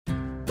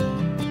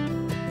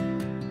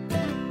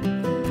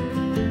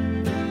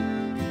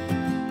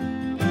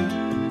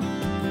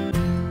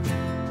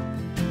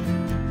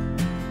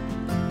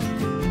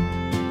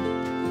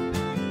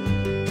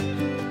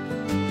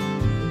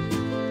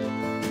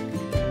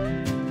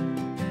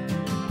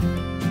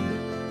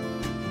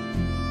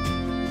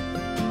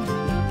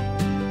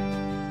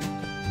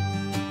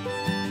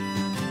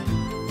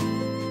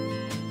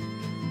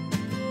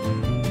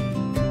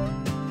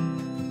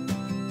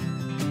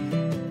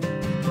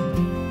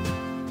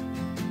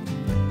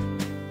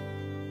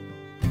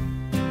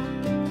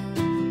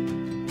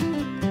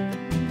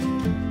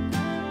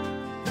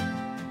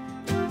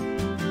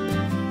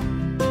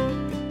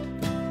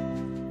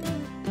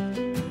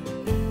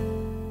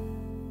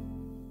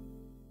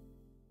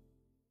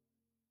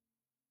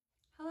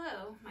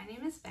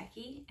is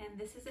Becky, and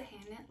this is a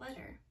hand-knit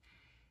letter.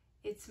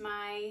 It's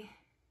my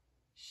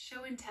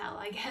show and tell,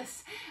 I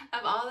guess, of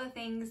all the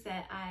things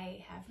that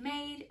I have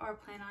made or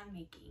plan on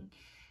making.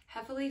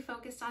 Heavily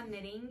focused on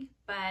knitting,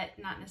 but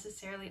not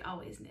necessarily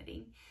always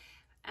knitting.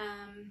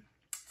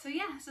 So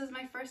yeah, this is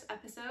my first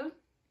episode.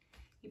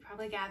 You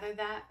probably gathered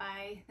that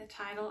by the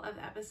title of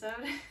the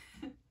episode.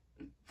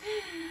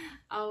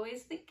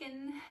 Always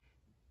thinking.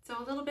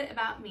 So a little bit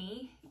about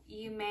me.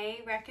 You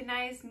may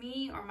recognize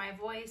me or my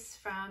voice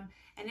from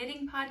a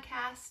knitting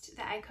podcast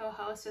that I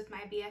co-host with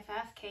my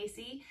BFF,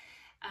 Kaci,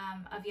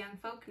 of Young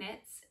Folk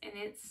Knits, and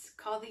it's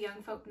called the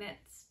Young Folk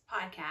Knits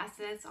podcast,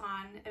 and it's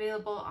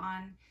available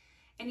on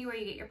anywhere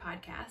you get your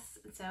podcasts.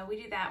 And so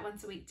we do that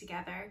once a week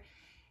together,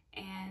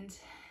 and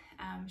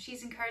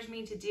she's encouraged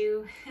me to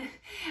do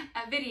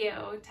a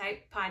video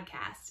type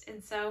podcast,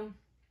 and so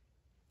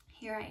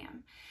here I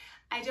am.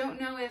 I don't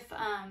know if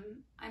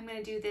I'm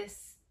going to do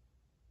this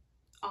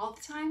all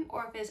the time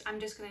or if I'm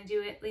just going to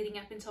do it leading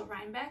up until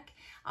Rhinebeck.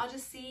 I'll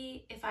just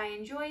see if I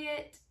enjoy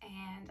it,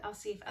 and I'll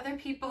see if other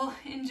people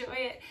enjoy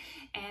it,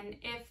 and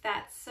if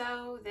that's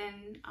so,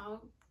 then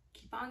I'll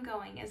keep on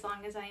going as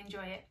long as I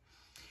enjoy it.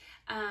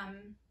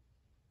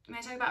 When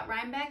I talk about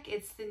Rhinebeck,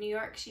 it's the New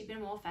York Sheep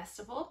and Wool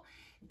Festival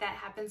that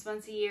happens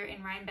once a year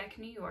in Rhinebeck,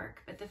 New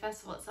York, but the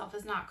festival itself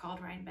is not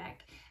called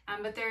Rhinebeck.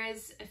 But there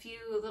is a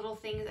few little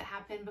things that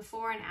happen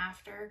before and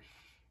after.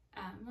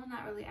 Well,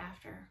 not really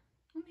after.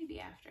 Well, maybe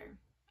after.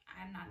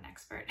 I'm not an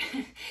expert.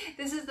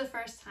 This is the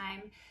first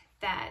time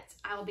that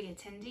I'll be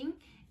attending,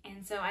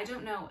 and so I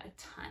don't know a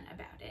ton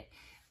about it.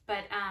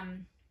 But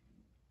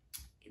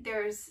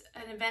there's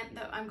an event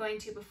that I'm going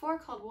to before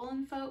called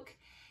Woolen Folk,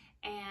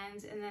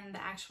 and then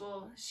the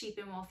actual Sheep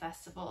and Wool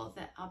Festival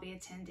that I'll be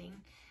attending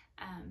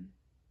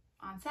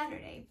on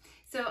Saturday.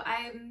 So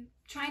I'm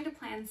trying to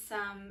plan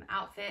some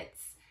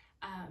outfits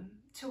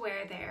to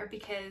wear there,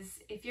 because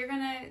if you're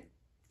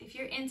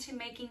into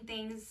making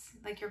things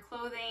like your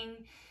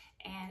clothing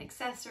and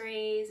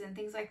accessories and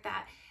things like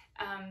that,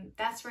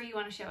 that's where you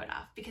want to show it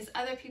off, because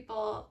other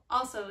people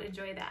also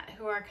enjoy that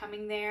who are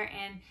coming there,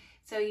 and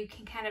so you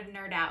can kind of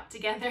nerd out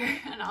together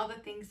on all the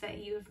things that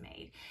you have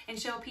made and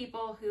show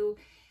people who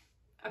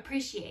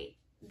appreciate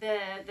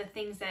the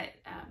things that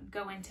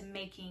go into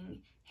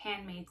making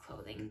handmade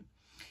clothing.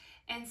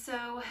 And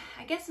so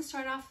I guess to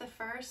start off, the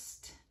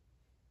first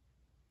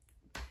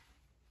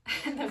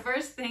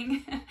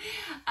thing,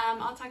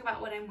 I'll talk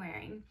about what I'm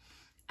wearing.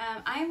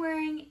 I'm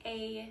wearing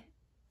a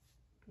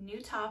new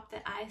top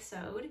that I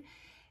sewed,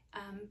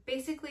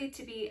 basically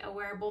to be a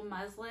wearable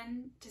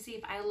muslin, to see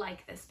if I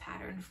like this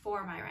pattern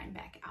for my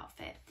Rhinebeck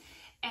outfit.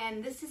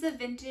 And this is a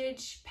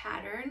vintage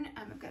pattern,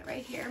 I've got it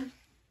right here,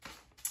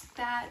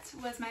 that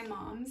was my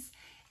mom's,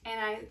 and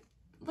I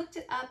looked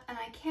it up and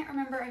I can't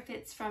remember if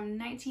it's from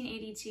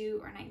 1982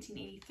 or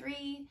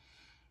 1983.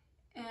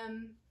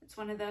 It's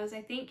one of those,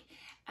 I think.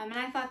 And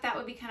I thought that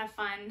would be kind of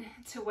fun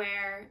to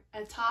wear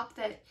a top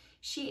that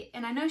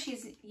and I know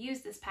she's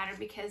used this pattern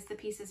because the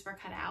pieces were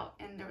cut out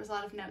and there was a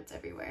lot of notes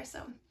everywhere. So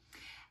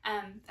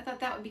I thought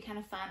that would be kind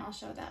of fun. I'll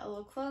show that a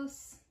little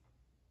close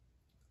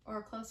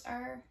or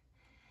closer.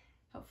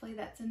 Hopefully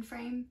that's in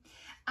frame.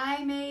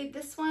 I made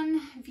this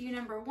one view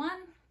number 1,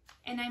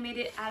 and I made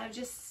it out of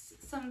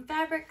just some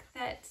fabric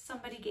that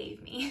somebody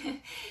gave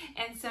me.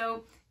 And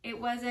so it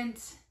wasn't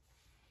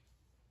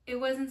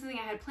something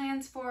I had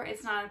plans for.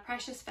 It's not a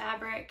precious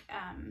fabric.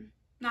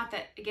 Not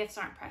that gifts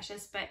aren't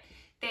precious, but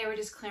they were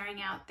just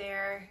clearing out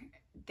their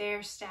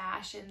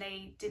stash, and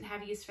they didn't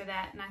have use for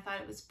that, and I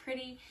thought it was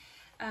pretty.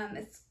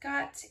 It's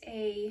got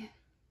I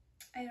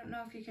don't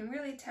know if you can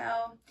really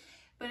tell,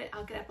 but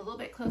I'll get up a little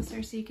bit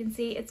closer so you can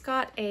see. It's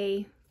got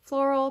a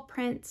floral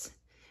print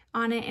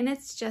on it, and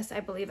it's just,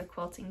 I believe, a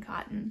quilting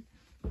cotton.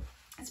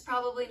 It's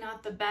probably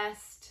not the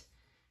best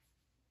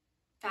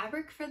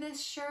fabric for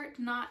this shirt,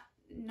 not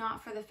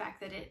for the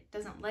fact that it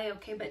doesn't lay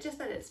okay, but just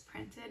that it's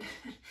printed.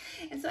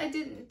 And so I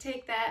didn't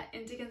take that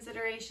into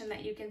consideration,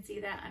 that you can see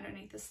that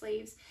underneath the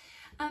sleeves.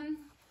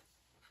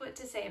 What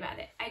to say about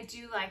it? I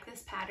do like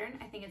this pattern.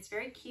 I think it's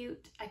very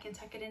cute. I can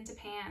tuck it into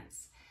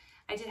pants.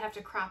 I did have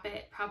to crop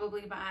it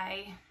probably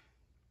by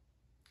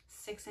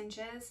 6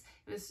 inches.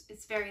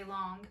 It's very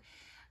long.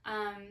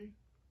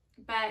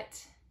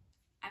 But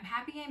I'm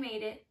happy I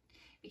made it,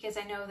 because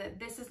I know that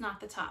this is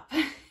not the top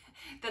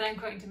that I'm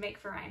going to make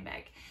for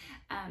Rhinebeck.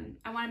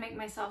 I want to make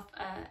myself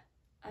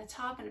a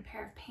top and a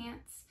pair of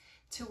pants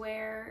to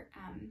wear,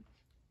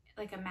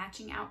 like a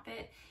matching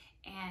outfit,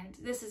 and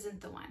this isn't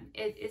the one.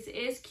 It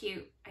is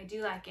cute. I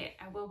do like it.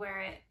 I will wear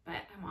it,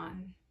 but I'm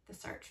on the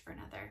search for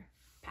another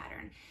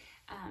pattern.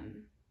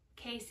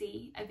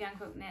 Kaci of Young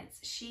Folk Knits,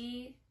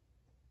 she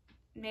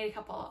made a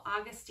couple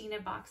Augustina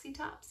boxy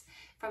tops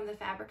from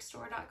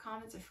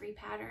thefabricstore.com. It's a free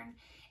pattern,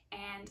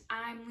 and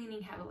I'm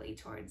leaning heavily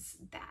towards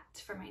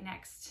that for my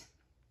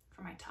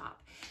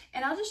top.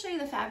 And I'll just show you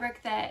the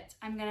fabric that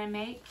I'm gonna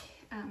make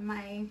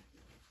my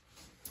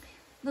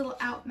little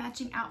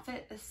matching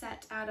outfit is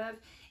set out of.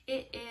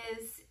 It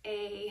is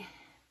a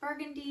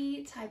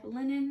burgundy type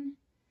linen,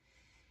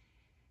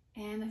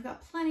 And I've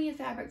got plenty of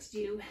fabric to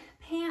do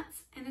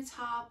pants and a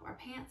top or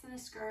pants and a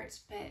skirt,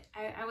 but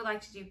I would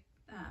like to do,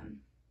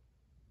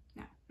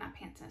 no, not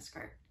pants and a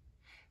skirt.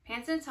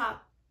 Pants and a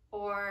top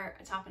or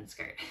a top and a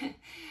skirt.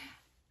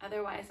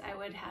 Otherwise I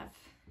would have,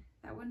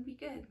 that wouldn't be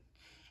good.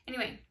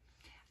 Anyway,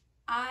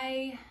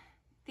 I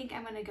think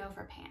I'm gonna go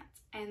for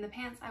pants. And the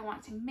pants I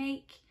want to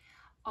make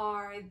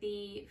are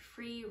the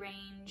free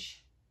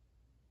range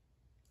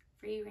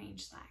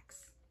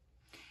slacks.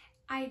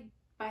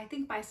 I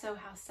think by Sew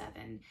House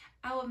 7.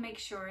 I will make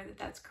sure that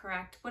that's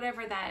correct.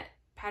 Whatever that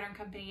pattern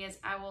company is,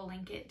 I will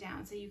link it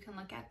down so you can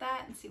look at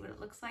that and see what it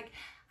looks like.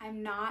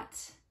 I'm not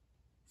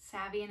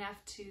savvy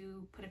enough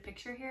to put a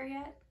picture here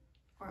yet,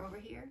 or over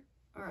here,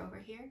 or over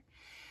here.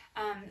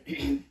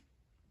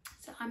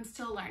 So I'm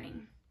still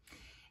learning.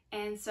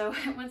 And so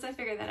once I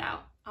figure that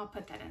out, I'll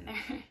put that in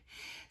there.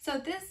 So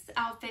this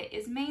outfit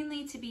is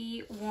mainly to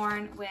be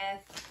worn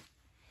with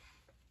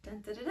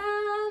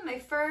my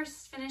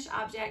first finished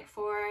object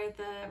for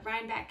the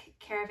Rhinebeck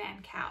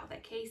Caravan Cow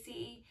that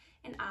Kaci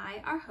and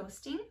I are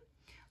hosting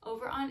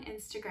over on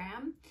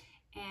Instagram.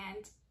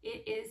 And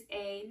it is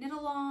a knit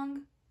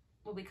along.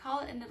 Well, we call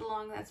it a knit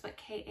along. That's what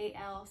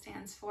KAL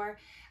stands for.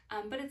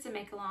 But it's a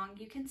make along.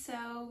 You can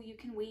sew, you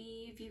can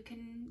weave, you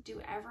can do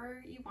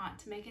whatever you want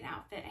to make an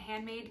outfit. A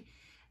handmade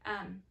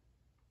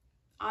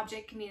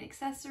object can be an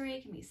accessory,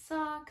 it can be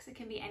socks, it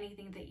can be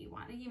anything that you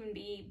want. It can even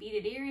be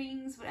beaded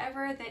earrings,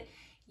 whatever that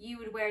you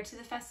would wear to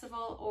the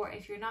festival, or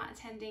if you're not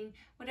attending,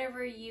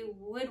 whatever you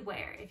would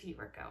wear if you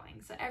were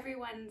going. So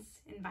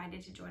everyone's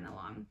invited to join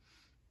along.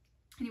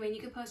 Anyway,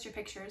 you can post your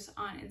pictures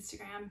on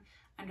Instagram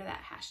under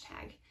that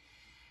hashtag.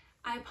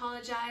 I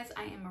apologize,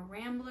 I am a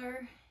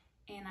rambler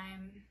and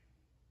I'm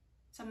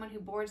someone who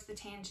boards the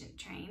tangent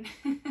train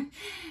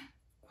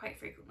quite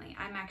frequently.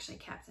 I'm actually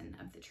captain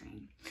of the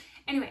train.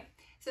 Anyway,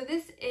 so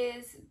this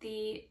is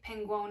the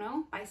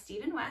Penguono by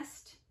Stephen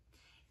West.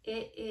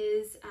 It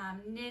is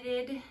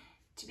knitted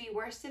to be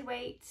worsted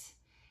weight.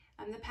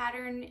 The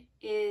pattern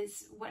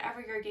is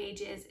whatever your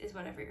gauge is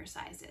whatever your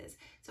size is.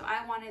 So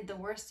I wanted the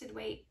worsted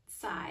weight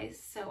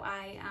size, so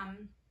I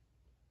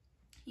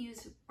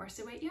used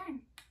worsted weight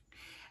yarn.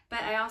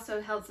 But I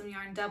also held some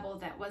yarn double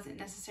that wasn't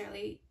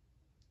necessarily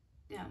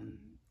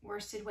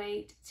worsted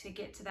weight to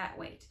get to that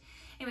weight.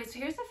 Anyway, so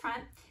here's the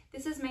front.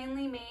 This is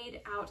mainly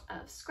made out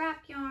of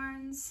scrap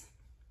yarns.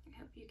 I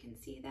hope you can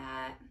see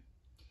that.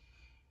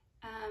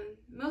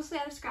 Mostly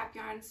out of scrap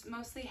yarns,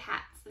 mostly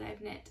hats that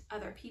I've knit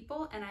other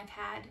people, and I've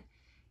had,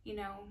 you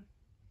know,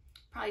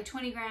 probably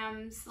 20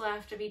 grams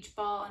left of each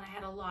ball, and I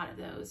had a lot of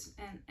those.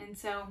 And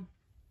so,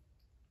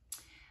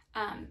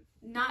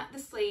 not the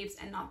sleeves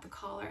and not the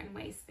collar and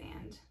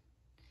waistband.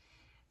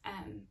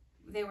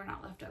 They were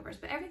not leftovers,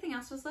 but everything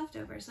else was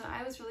leftover, so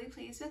I was really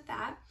pleased with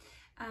that.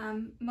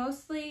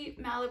 Mostly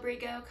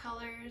Malabrigo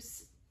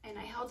colors, and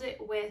I held it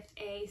with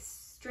a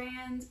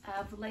strand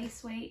of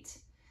lace weight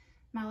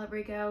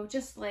Malabrigo,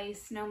 just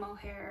lace, no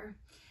mohair,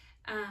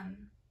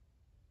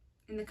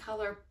 in the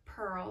color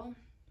Pearl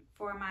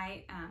for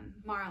my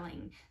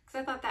marling,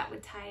 because I thought that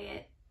would tie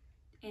it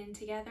in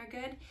together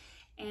good.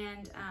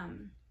 And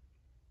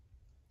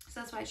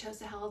so that's why I chose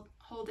to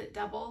hold it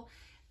double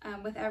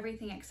with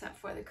everything except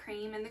for the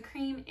cream. And the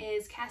cream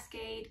is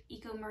Cascade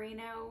Eco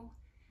Merino,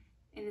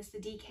 and it's the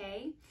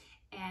DK.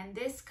 And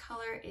this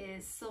color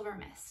is Silver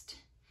Mist.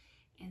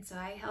 And so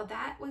I held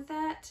that with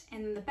that.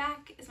 And then the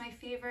back is my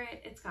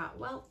favorite. It's got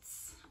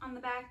welts on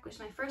the back, which is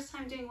my first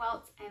time doing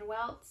welts, and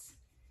welts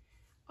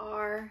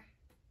are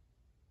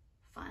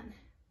fun.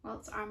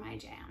 Welts are my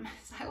jam.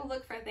 So I will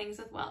look for things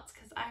with welts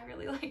because I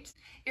really liked.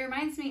 It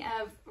reminds me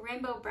of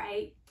Rainbow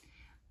Bright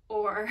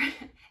or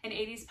an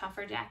 80s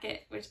puffer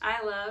jacket, which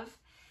I love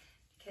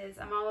because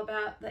I'm all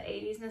about the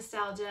 80s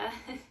nostalgia.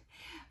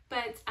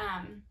 But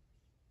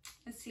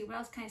let's see, what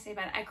else can I say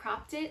about it? I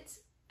cropped it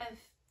a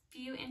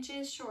few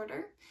inches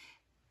shorter.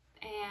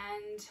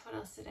 And what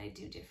else did I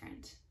do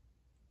different?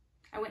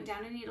 I went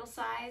down a needle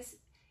size.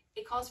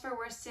 It calls for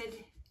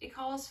worsted, it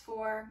calls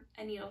for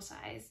a needle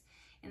size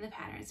in the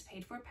pattern. It's a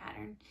paid for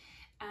pattern.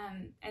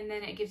 And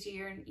then it gives you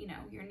your,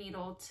 your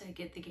needle to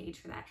get the gauge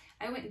for that.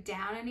 I went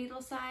down a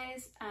needle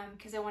size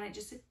because I wanted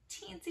just a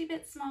teensy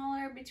bit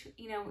smaller between,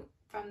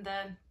 from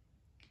the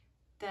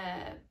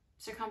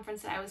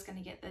circumference that I was going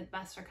to get, the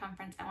bust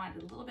circumference. I wanted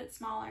it a little bit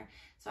smaller,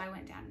 so I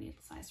went down a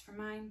needle size for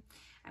mine.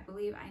 I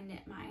believe I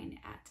knit mine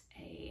at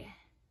a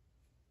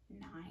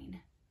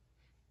 9.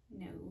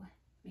 No,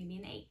 maybe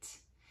an 8.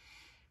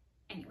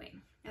 Anyway,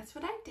 that's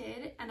what I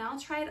did, and I'll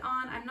try it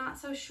on. I'm not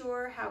so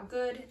sure how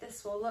good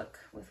this will look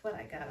with what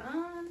I got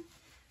on,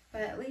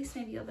 but at least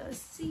maybe you'll be able to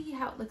see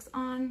how it looks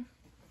on.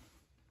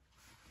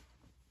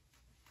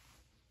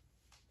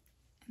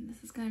 And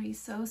this is going to be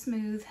so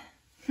smooth.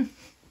 It's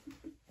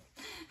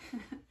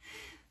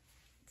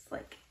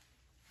like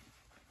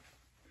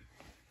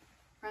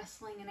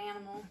wrestling an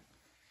animal.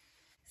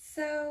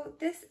 So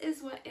this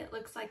is what it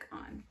looks like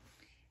on,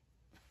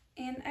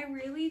 and I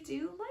really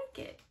do like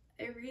it.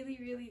 I really,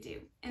 really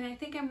do. And I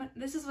think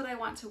this is what I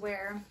want to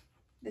wear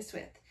this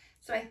with.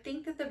 So I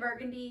think that the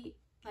burgundy,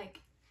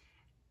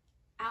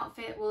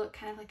 outfit will look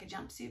kind of like a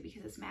jumpsuit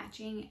because it's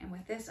matching, and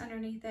with this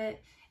underneath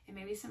it and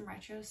maybe some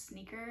retro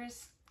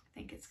sneakers, I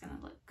think it's gonna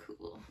look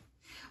cool,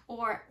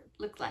 or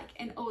look like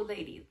an old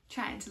lady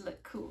trying to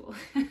look cool.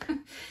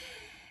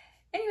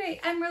 Anyway,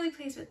 I'm really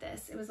pleased with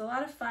this. It was a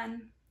lot of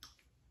fun.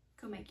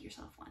 Go make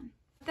yourself one.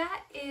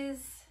 That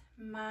is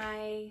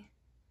my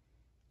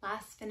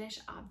last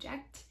finished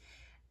object.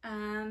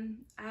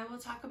 I will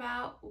talk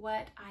about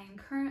what I am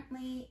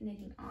currently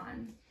knitting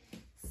on.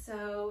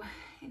 So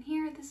in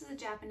here, this is a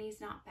Japanese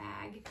knot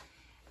bag.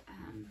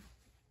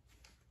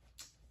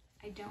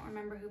 I don't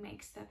remember who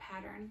makes the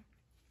pattern,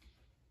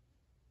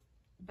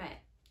 but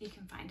you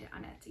can find it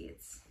on Etsy.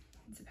 It's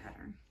a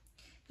pattern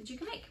that you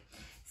can make.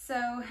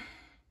 So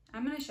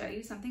I'm going to show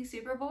you something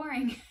super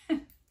boring.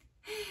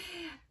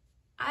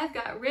 I've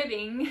got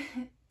ribbing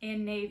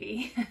in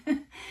navy,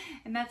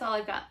 and that's all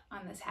I've got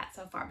on this hat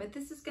so far. But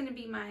this is going to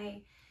be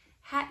my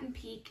hat and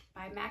peak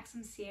by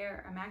Maxim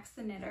Cyr, or Max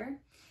the Knitter,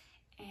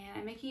 and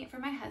I'm making it for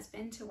my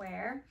husband to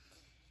wear.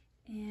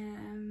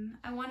 And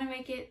I want to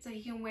make it so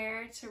he can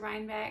wear to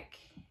Rhinebeck,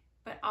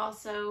 but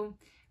also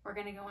we're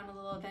going to go on a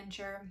little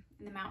adventure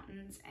in the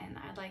mountains, and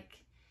I'd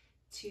like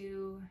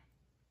to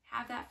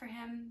have that for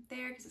him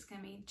there because it's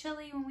going to be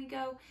chilly when we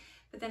go,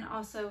 but then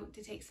also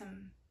to take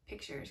some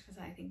pictures because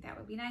I think that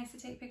would be nice to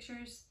take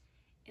pictures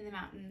in the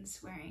mountains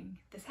wearing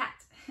this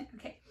hat.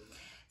 Okay,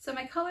 so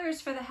my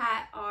colors for the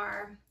hat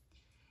are,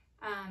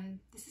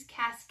 this is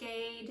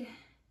Cascade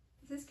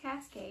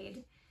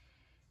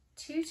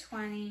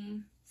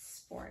 220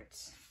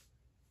 Sport.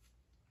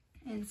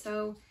 And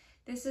so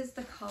this is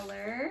the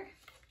color.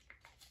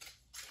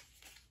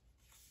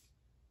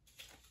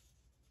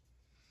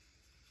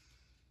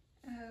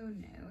 Oh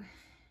no.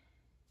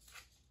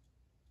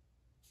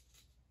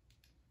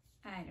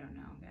 I don't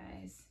know,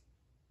 guys.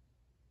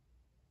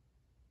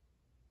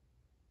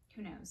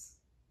 Who knows?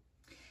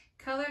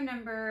 Color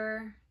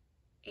number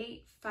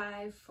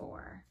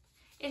 854.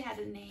 It had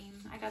a name.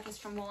 I got this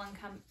from Wool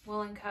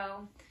 &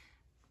 Co.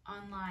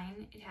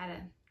 online. It had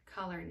a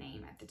color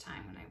name at the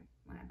time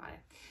when I bought it.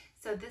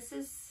 So this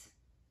is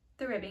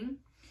the ribbing,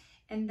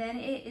 and then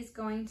it is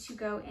going to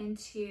go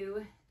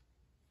into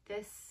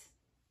this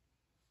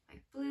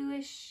like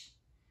bluish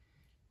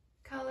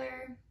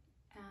color,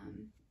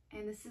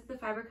 and this is the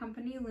Fiber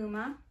Company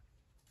Luma,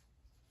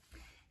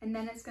 and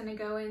then it's going to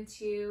go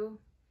into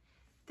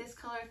this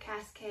color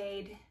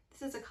Cascade.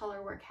 This is a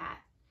color work hat,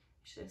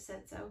 I should have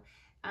said so.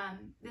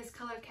 This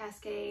color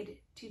Cascade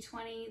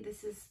 220,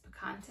 this is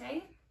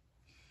Picante.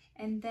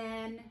 And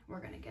then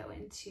we're going to go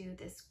into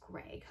this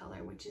gray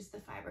color, which is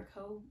the Fiber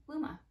Co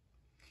Luma.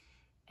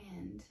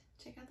 And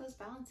check out those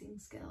balancing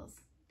skills.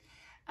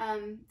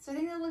 So I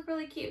think they'll look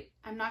really cute.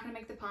 I'm not going to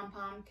make the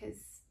pom-pom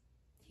because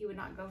he would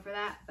not go for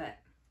that, but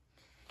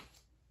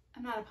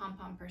I'm not a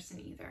pom-pom person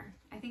either.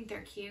 I think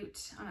they're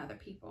cute on other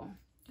people,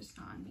 just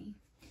not on me.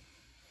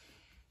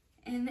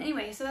 And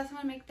anyway, so that's I'm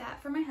going to make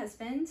that for my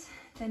husband.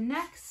 The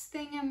next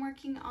thing I'm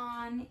working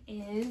on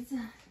is,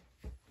 let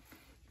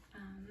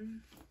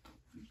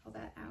me pull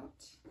that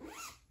out.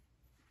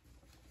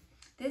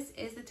 This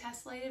is the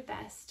Tessellated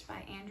Vest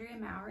by Andrea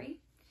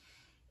Mowry.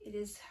 It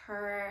is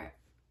her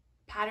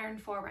pattern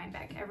for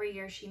Rhinebeck. Every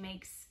year she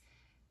makes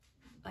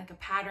like a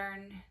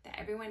pattern that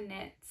everyone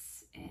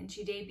knits, and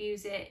she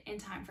debuts it in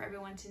time for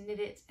everyone to knit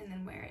it and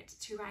then wear it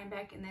to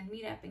Rhinebeck and then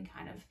meet up and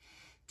kind of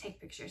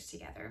take pictures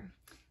together.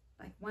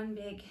 Like one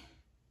big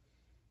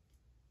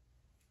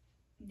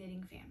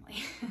knitting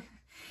family.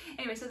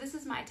 Anyway, so this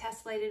is my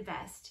tessellated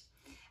vest.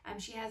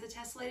 She has a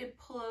tessellated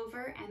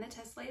pullover and the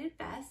tessellated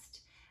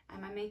vest.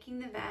 I'm making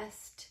the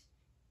vest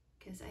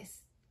because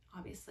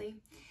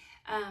obviously.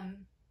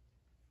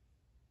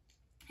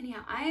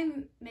 Anyhow,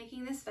 I'm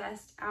making this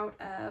vest out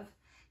of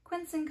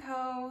Quince &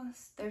 Co.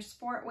 Their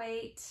sport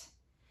weight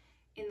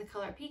in the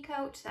color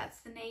Peacoat. That's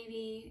the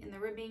navy, in the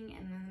ribbing,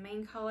 and then the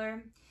main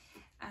color.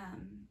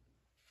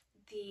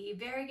 The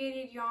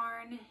variegated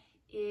yarn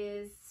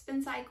is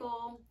Spin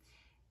Cycle,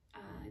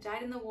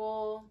 dyed in the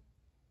wool,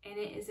 and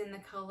it is in the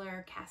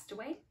color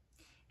Castaway.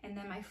 And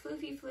then my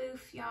Floofy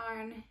Floof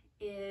yarn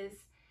is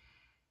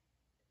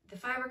the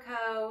Fiber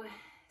Co.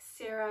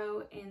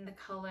 Cero in the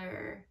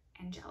color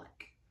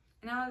Angelic.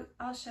 And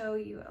I'll show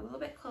you a little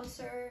bit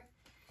closer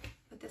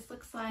what this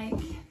looks like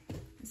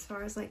as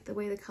far as like the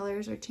way the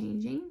colors are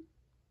changing.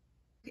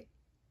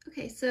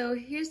 Okay, so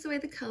here's the way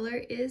the color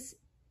is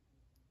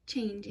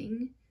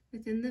changing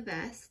within the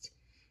vest,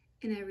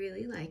 and I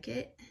really like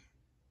it.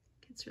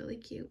 It's really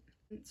cute.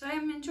 So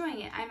I'm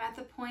enjoying it. I'm at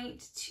the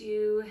point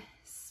to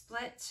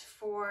split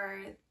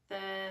for the,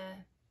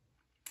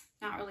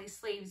 not really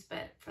sleeves,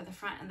 but for the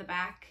front and the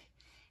back,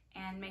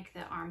 and make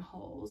the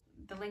armholes.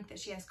 The length that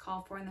she has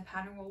called for in the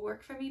pattern will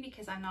work for me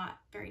because I'm not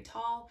very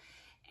tall,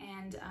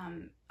 and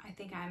I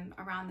think I'm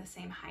around the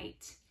same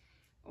height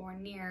or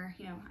near,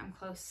 you know, I'm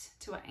close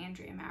to what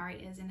Andrea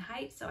Mowry is in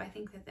height, so I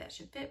think that that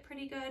should fit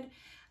pretty good.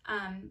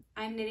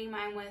 I'm knitting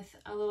mine with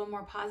a little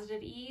more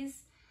positive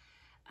ease,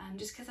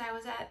 just because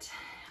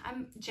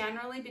I'm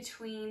generally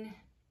between,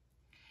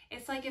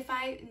 it's like if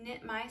I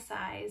knit my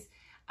size,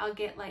 I'll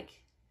get like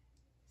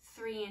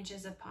 3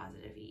 inches of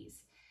positive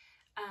ease,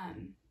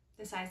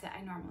 the size that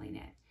I normally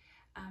knit.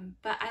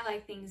 But I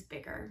like things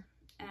bigger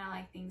and I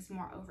like things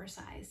more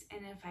oversized.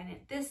 And if I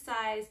knit this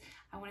size,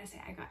 I want to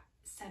say I got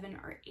 7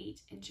 or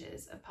 8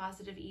 inches of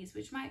positive ease,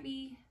 which might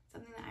be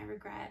something that I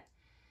regret,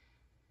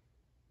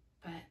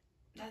 but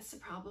that's the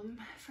problem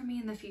for me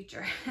in the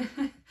future.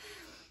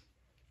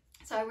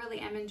 So I really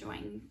am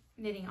enjoying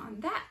knitting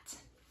on that.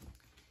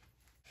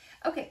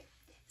 Okay,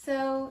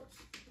 so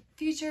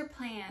future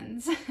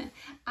plans.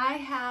 I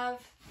have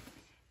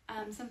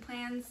some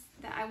plans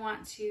that I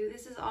want to,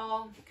 this is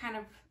all kind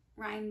of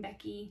Ryan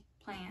Becky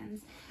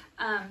plans.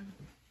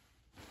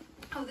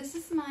 Oh, this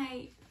is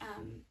my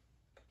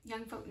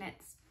Young Folk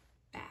Knits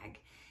bag.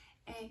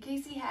 And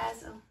Kaci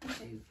has, oh,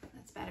 okay,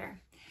 that's better.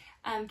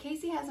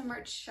 Kaci has a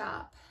merch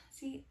shop.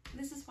 See,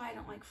 this is why I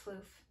don't like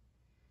floof.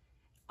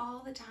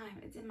 All the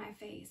time, it's in my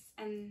face,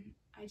 and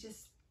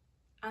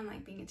I'm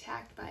like being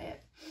attacked by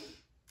it.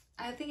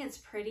 I think it's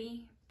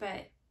pretty,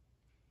 but,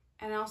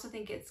 and I also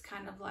think it's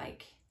kind of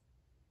like,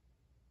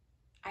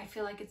 I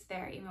feel like it's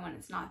there even when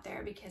it's not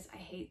there, because I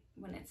hate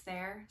when it's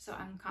there. So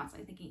I'm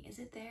constantly thinking, is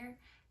it there?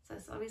 So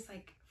it's always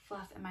like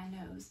fluff in my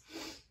nose.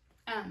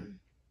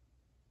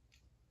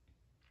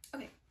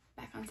 Okay,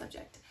 back on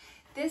subject.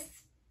 This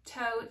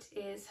tote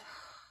is,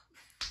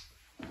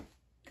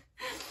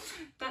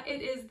 that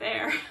it is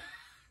there.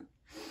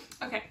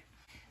 Okay,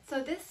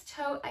 so this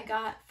tote I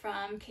got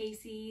from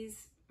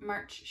Kaci's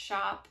merch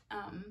shop.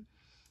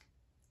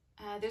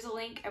 There's a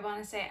link, I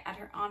want to say,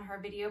 on her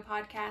video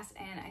podcast,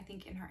 and I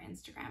think in her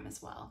Instagram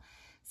as well.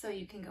 So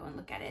you can go and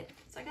look at it.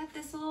 So I got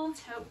this little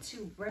tote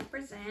to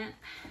represent.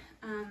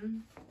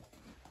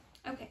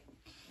 Okay,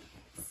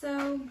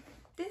 so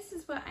this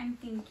is what I'm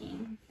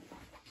thinking.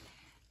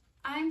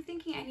 I'm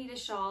thinking I need a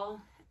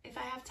shawl. If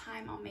I have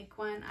time, I'll make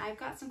one. I've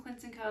got some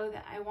Quince & Co.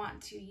 that I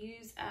want to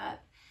use up.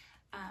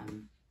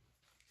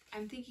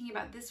 I'm thinking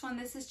about this one.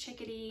 This is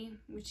Chickadee,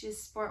 which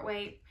is sport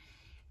weight,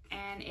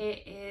 and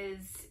it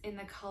is in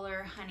the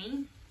color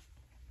Honey.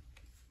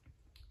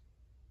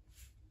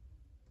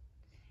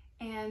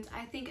 And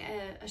I think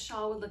a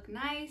shawl would look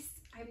nice.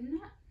 I'm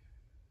not,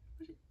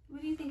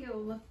 what do you think it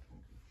will look?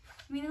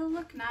 I mean, it'll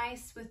look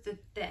nice with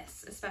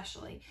this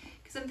especially,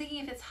 because I'm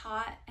thinking if it's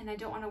hot and I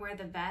don't want to wear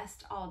the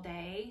vest all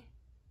day,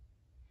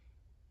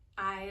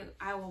 I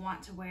will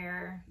want to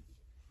wear,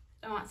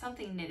 I want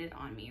something knitted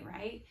on me,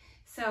 right?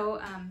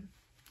 So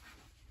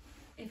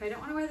if I don't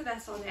want to wear the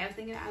vest all day, I was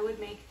thinking I would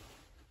make,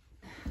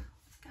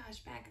 gosh,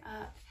 back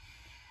up.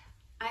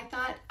 I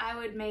thought I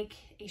would make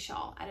a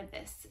shawl out of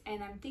this,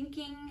 and I'm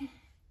thinking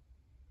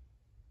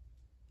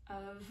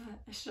of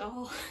a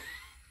shawl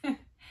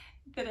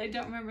that I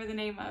don't remember the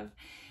name of,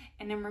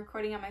 and I'm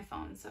recording on my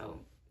phone,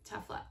 so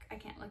tough luck. I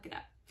can't look it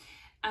up.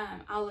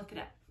 I'll look it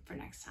up for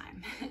next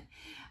time.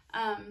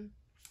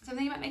 So I'm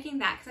thinking about making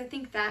that because I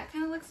think that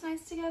kind of looks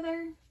nice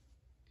together.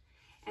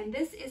 And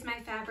this is my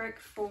fabric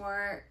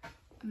for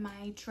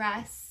my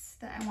dress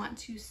that I want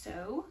to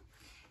sew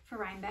for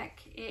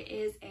Rhinebeck. It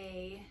is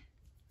a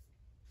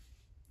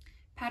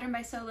pattern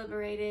by Sew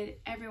Liberated.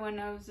 Everyone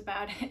knows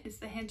about it. It's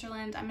the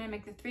Hinterland. I'm going to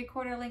make the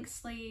 3/4 length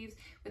sleeves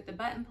with the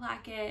button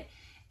placket,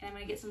 and I'm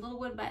going to get some little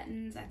wood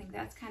buttons. I think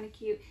that's kind of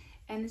cute.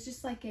 And it's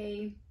just like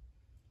a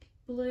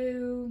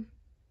blue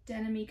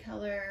denim-y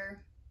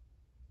color.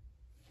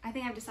 I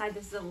think I've decided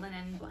this is a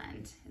linen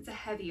blend. It's a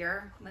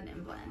heavier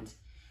linen blend.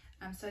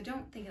 So I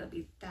don't think it'll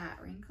be that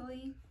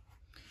wrinkly.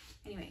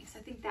 Anyways, I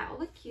think that will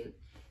look cute.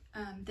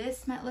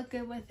 This might look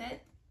good with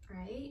it,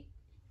 right?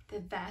 The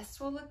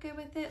vest will look good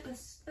with it.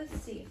 Let's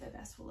see if the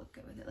vest will look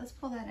good with it. Let's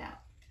pull that out.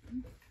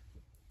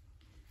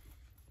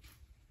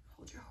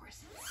 Hold your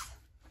horses.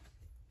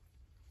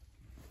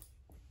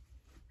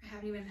 I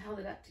haven't even held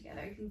it up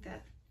together. I think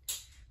that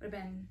would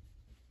have been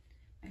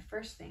my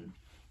first thing.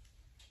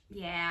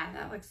 Yeah,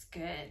 that looks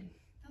good.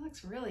 That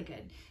looks really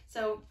good.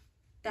 So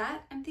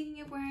that I'm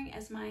thinking of wearing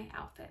as my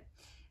outfit.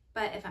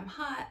 But if I'm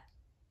hot,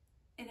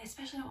 and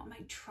especially I want my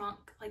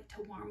trunk like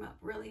to warm up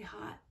really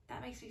hot,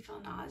 that makes me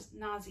feel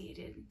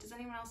nauseated. Does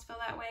anyone else feel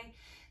that way?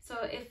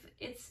 So if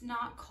it's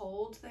not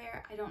cold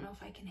there, I don't know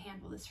if I can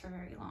handle this for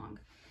very long.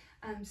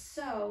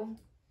 So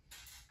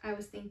I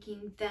was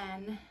thinking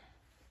then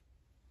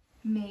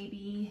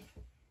maybe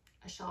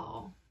a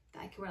shawl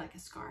that I could wear like a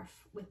scarf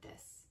with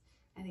this.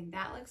 I think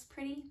that looks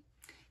pretty.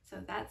 So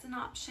that's an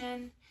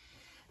option.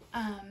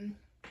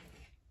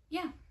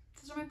 Yeah,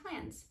 those are my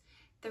plans.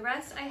 The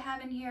rest I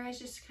have in here is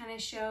just kind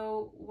of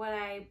show what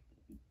I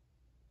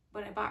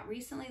bought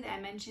recently that I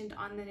mentioned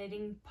on the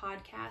knitting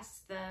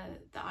podcast,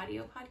 the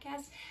audio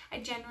podcast.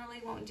 I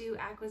generally won't do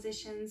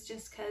acquisitions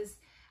just because,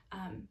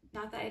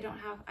 not that I don't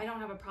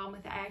have a problem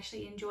with it. I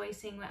actually enjoy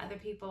seeing what other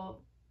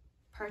people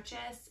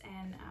purchase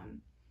and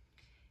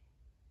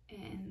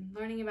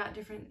learning about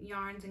different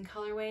yarns and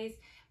colorways.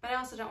 But I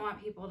also don't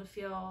want people to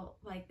feel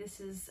like this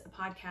is a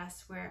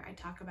podcast where I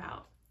talk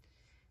about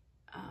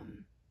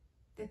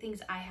the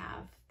things I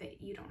have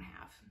that you don't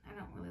have. I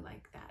don't really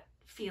like that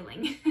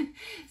feeling.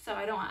 So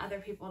I don't want other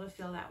people to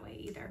feel that way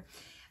either.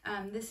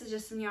 This is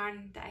just some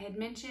yarn that I had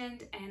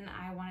mentioned, and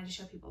I wanted to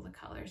show people the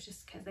colors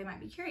just because they might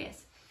be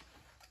curious.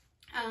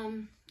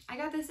 I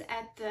got this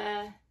at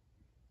the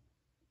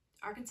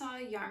Arkansas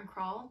Yarn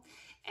Crawl,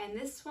 and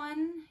this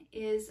one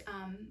is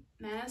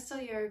Manos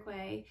del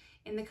Uruguay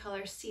in the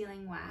color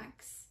Sealing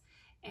Wax,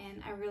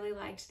 and I really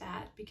liked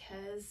that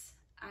because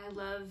I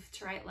love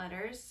to write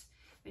letters,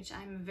 which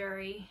I'm a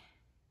very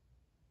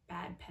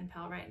bad pen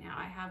pal right now.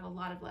 I have a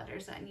lot of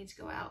letters that need to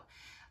go out.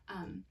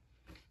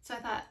 So I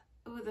thought,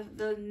 oh,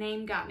 the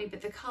name got me,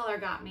 but the color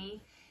got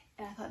me,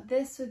 and I thought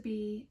this would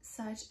be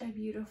such a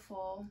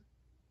beautiful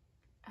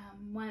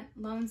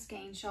Lone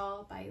Skein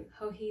shawl by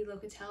Joji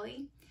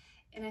Locatelli,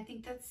 and I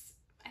think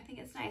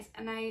it's nice.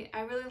 And I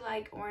really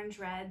like orange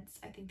reds.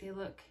 I think they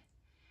look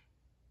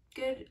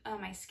good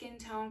on my skin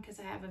tone because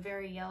I have a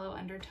very yellow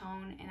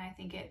undertone, and I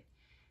think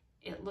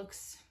it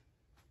looks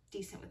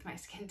decent with my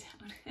skin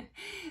tone.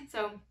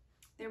 So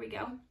there we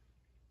go.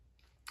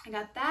 I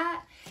got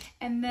that,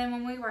 and then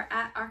when we were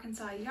at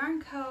Arkansas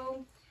Yarn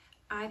Co.,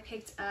 I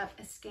picked up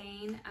a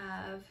skein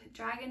of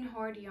Dragon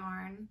Horde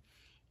yarn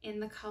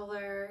in the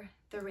color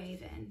The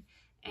Raven,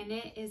 and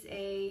it is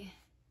a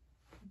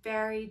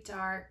very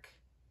dark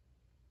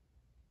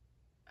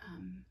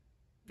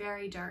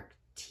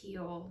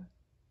teal,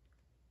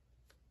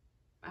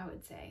 I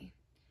would say.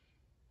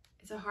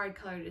 It's a hard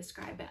color to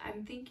describe, but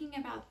I'm thinking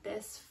about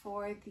this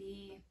for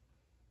the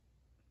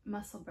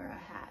Musselburgh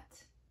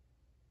hat.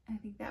 I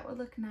think that would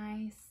look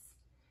nice.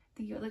 I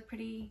think it would look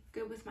pretty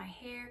good with my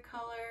hair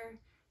color.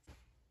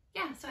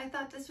 Yeah, so I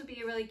thought this would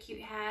be a really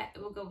cute hat.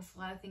 It will go with a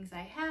lot of things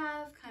I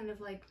have, kind of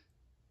like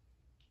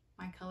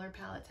my color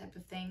palette type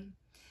of thing.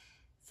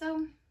 So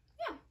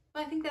yeah,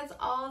 well, I think that's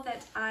all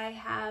that I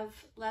have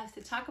left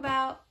to talk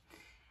about.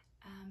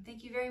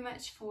 Thank you very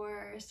much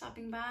for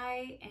stopping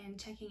by and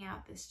checking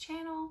out this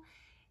channel.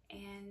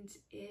 And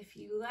if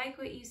you like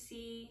what you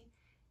see,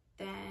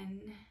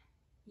 then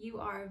you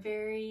are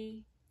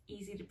very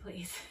easy to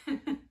please.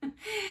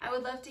 I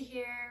would love to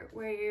hear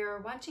where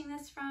you're watching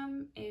this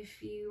from.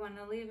 If you want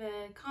to leave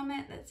a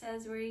comment that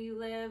says where you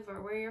live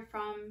or where you're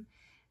from,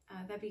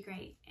 that'd be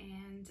great.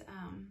 And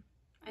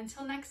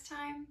until next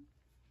time,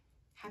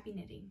 happy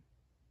knitting.